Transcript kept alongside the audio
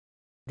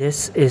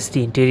This is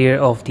the interior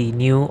of the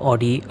new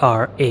Audi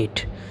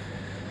R8.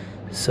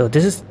 So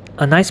this is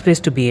a nice place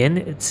to be in.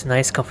 It's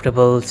nice,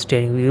 comfortable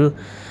steering wheel,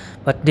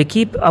 but they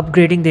keep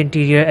upgrading the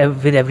interior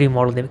with every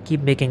model. They keep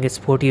making it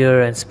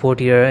sportier and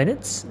sportier, and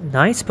it's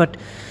nice, but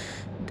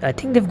I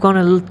think they've gone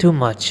a little too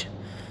much.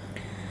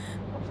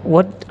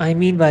 What I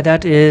mean by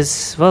that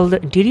is, well,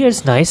 the interior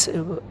is nice,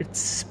 it's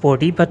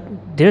sporty, but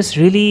there's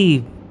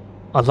really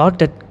a lot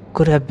that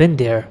could have been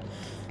there.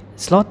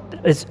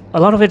 A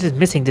lot of it is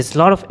missing. There's a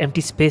lot of empty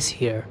space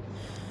here,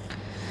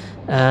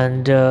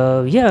 and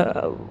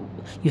yeah,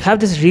 you have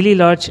this really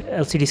large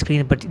LCD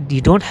screen, but you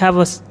don't have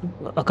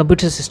a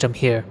computer system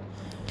here.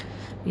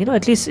 You know,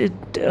 at least in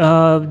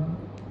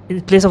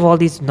place of all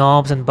these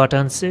knobs and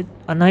buttons,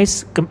 a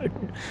nice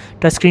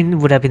touch screen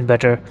would have been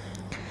better.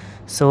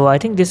 So I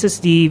think this is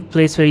the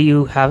place where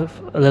you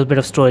have a little bit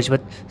of storage,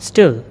 but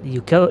still you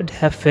could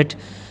have fit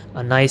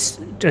a nice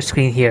touch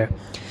screen here.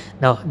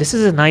 Now this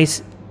is a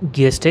nice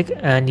gear stick,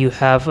 and you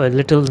have a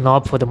little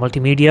knob for the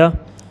multimedia,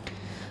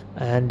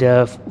 and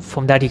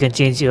from that you can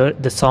change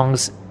the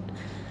songs.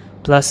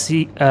 Plus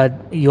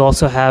you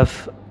also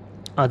have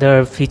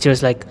other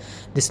features like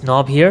this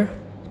knob here.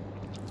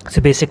 So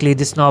basically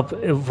this knob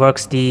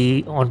works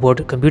the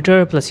onboard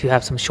computer, plus you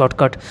have some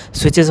shortcut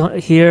switches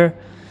here.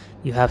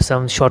 You have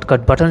some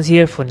shortcut buttons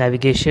here for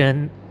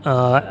navigation,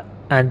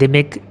 and they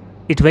make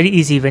it very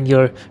easy when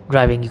you're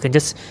driving. You can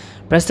just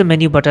press the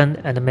menu button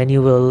and the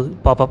menu will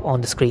pop up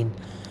on the screen.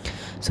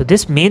 So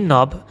this main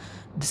knob,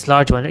 this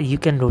large one, you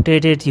can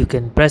rotate it, you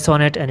can press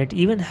on it, and it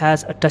even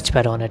has a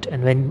touchpad on it,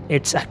 and when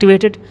it's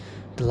activated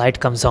the light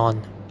comes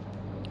on.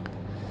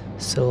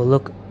 So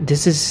look,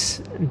 this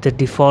is the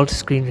default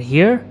screen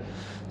here.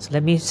 So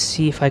let me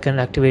see if I can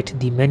activate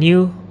the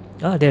menu.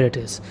 There it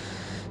is.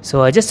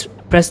 So I just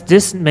press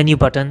this menu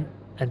button,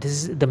 and this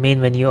is the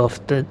main menu of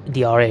the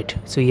R8.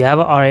 So you have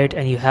a R8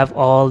 and you have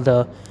all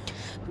the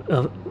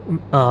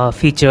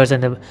features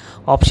and the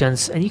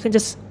options, and you can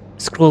just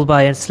scroll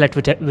by and select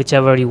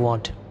whichever you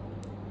want.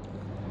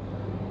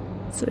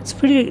 So it's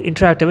pretty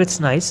interactive,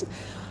 it's nice.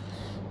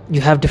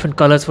 You have different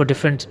colors for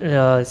different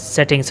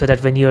settings, so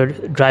that when you're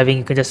driving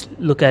you can just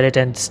look at it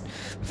and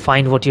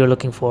find what you're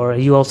looking for.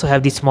 You also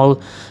have these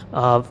small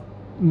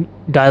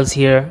dials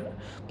here,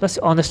 plus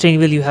on the steering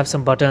wheel you have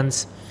some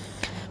buttons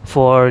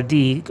for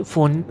the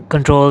phone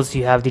controls.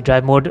 You have the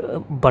drive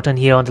mode button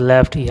here on the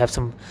left, you have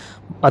some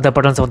other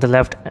buttons on the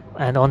left,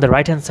 and on the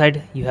right hand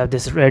side you have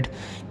this red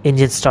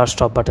engine start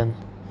stop button.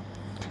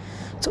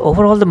 So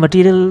overall the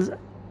material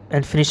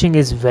and finishing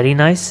is very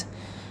nice.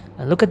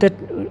 And look at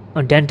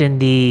that dent in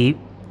the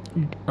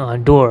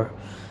door.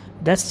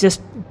 That's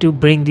just to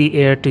bring the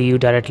air to you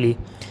directly.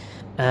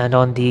 And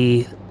on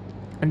the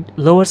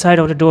lower side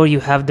of the door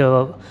you have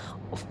the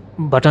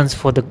buttons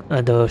for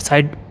the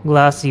side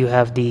glass. You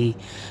have the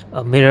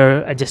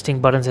mirror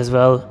adjusting buttons as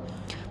well.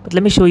 But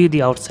let me show you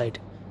the outside.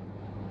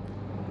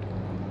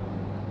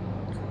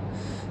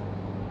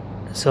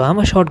 So I'm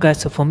a short guy,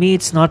 so for me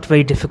it's not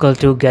very difficult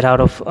to get out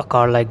of a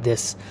car like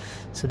this.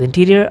 So the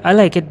interior, I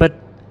like it, but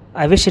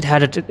I wish it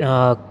had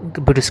a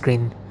computer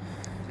screen.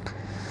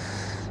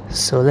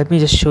 So let me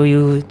just show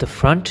you the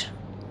front.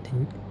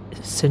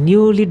 It's a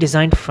newly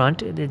designed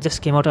front. It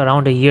just came out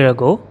around a year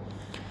ago,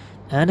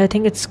 and I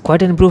think it's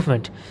quite an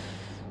improvement.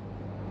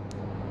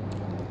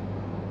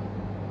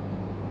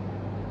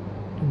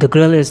 The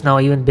grille is now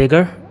even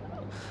bigger.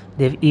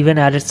 They've even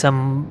added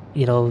some,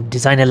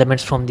 design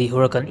elements from the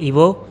Huracan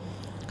Evo.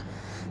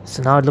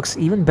 So now it looks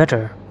even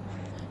better.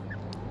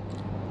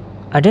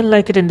 I didn't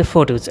like it in the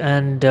photos,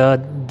 and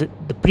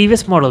the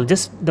previous model,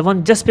 just the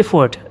one just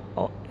before it,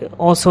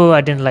 also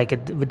I didn't like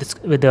it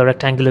with the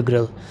rectangular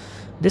grille.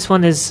 This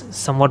one is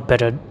somewhat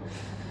better.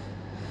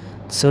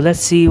 So let's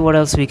see what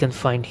else we can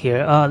find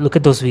here. Look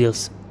at those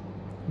wheels,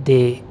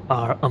 they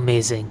are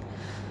amazing.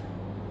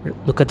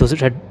 Look at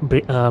those red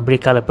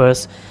brake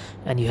calipers,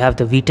 and you have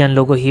the V10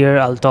 logo here.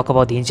 I'll talk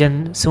about the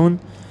engine soon.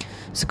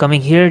 So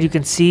coming here you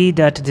can see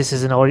that this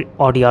is an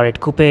Audi R8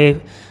 Coupe.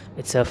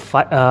 It's a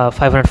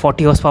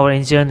 540 horsepower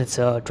engine. It's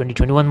a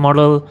 2021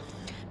 model,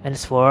 and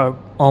it's for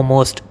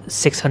almost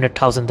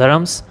 600,000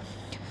 dirhams.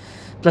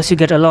 Plus you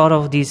get a lot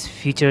of these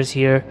features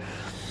here,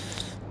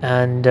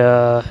 and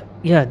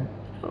yeah,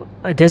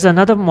 there's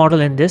another model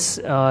in this.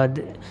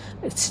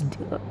 It's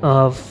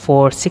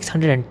for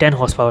 610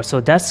 horsepower, so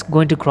that's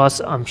going to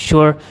cross, I'm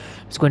sure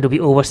it's going to be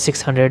over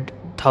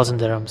 600,000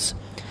 dirhams.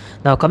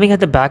 Now coming at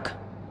the back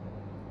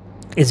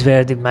is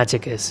where the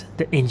magic is,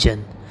 the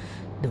engine,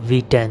 the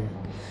V10.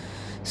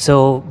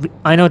 So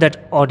I know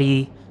that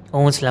Audi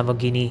owns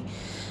Lamborghini,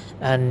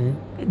 and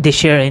they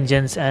share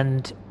engines,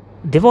 and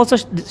they've also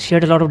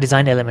shared a lot of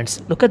design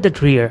elements. Look at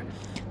that rear.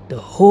 The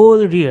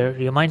whole rear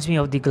reminds me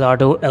of the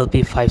Gallardo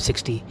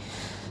LP560.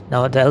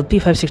 Now the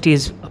LP560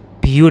 is a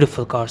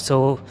beautiful car,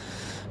 so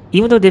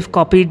even though they've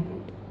copied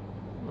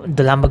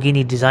the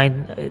Lamborghini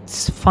design,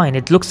 it's fine,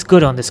 it looks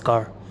good on this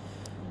car.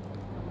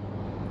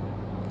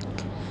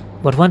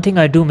 But one thing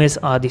I do miss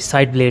are the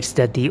side blades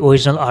that the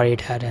original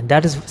R8 had, and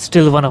that is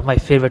still one of my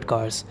favorite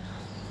cars.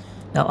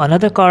 Now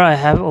another car I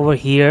have over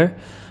here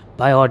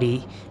by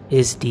Audi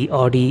is the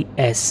Audi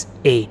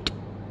S8.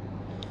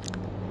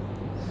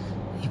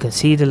 You can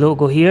see the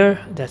logo here,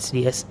 that's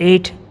the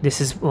S8.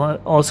 This is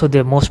also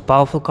the most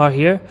powerful car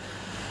here.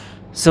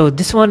 So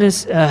this one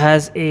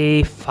has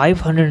a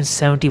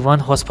 571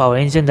 horsepower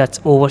engine that's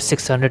over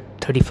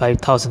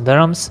 635,000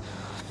 dirhams.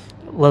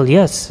 Well,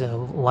 yes,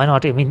 why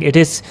not? I mean, it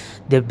is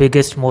the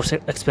biggest, most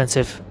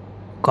expensive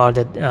car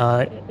that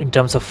in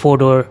terms of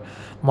four-door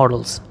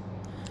models.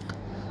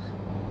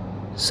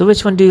 So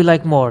which one do you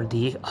like more,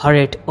 the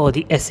R8 or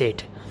the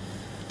S8?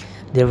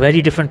 They're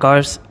very different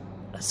cars.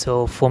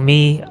 So for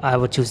me, I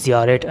would choose the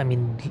R8. I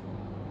mean,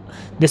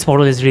 this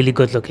model is really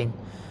good looking.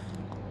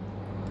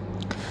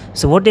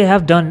 So what they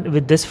have done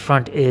with this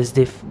front is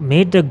they've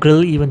made the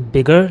grille even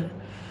bigger.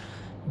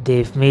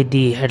 They've made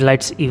the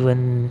headlights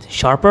even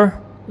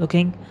sharper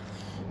looking.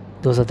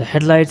 Those are the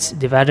headlights.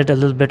 They've added a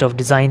little bit of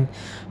design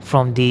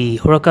from the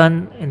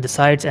Huracan in the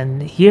sides,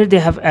 and here they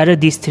have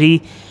added these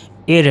 3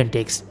 air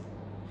intakes.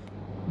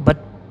 But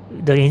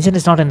the engine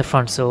is not in the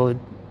front, so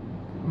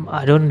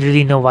I don't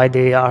really know why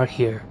they are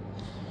here.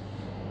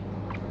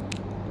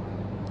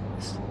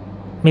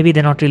 Maybe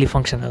they're not really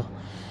functional.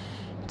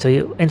 So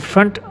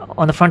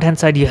on the front hand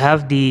side you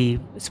have the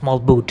small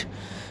boot,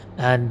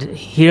 and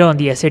here on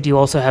the S8 you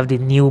also have the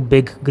new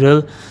big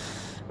grille.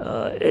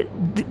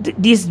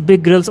 These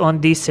big grills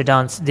on these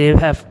sedans, they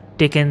have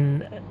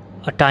taken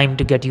a time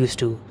to get used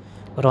to,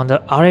 but on the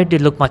R8 they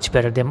look much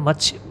better. They're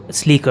much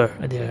sleeker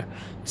there.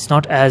 It's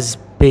not as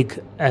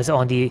big as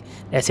on the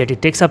S8.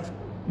 It takes up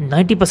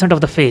 90%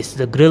 of the face.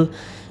 The grille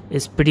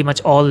is pretty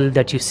much all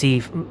that you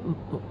see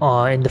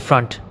in the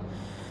front.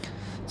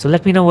 So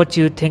let me know what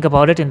you think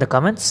about it in the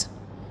comments.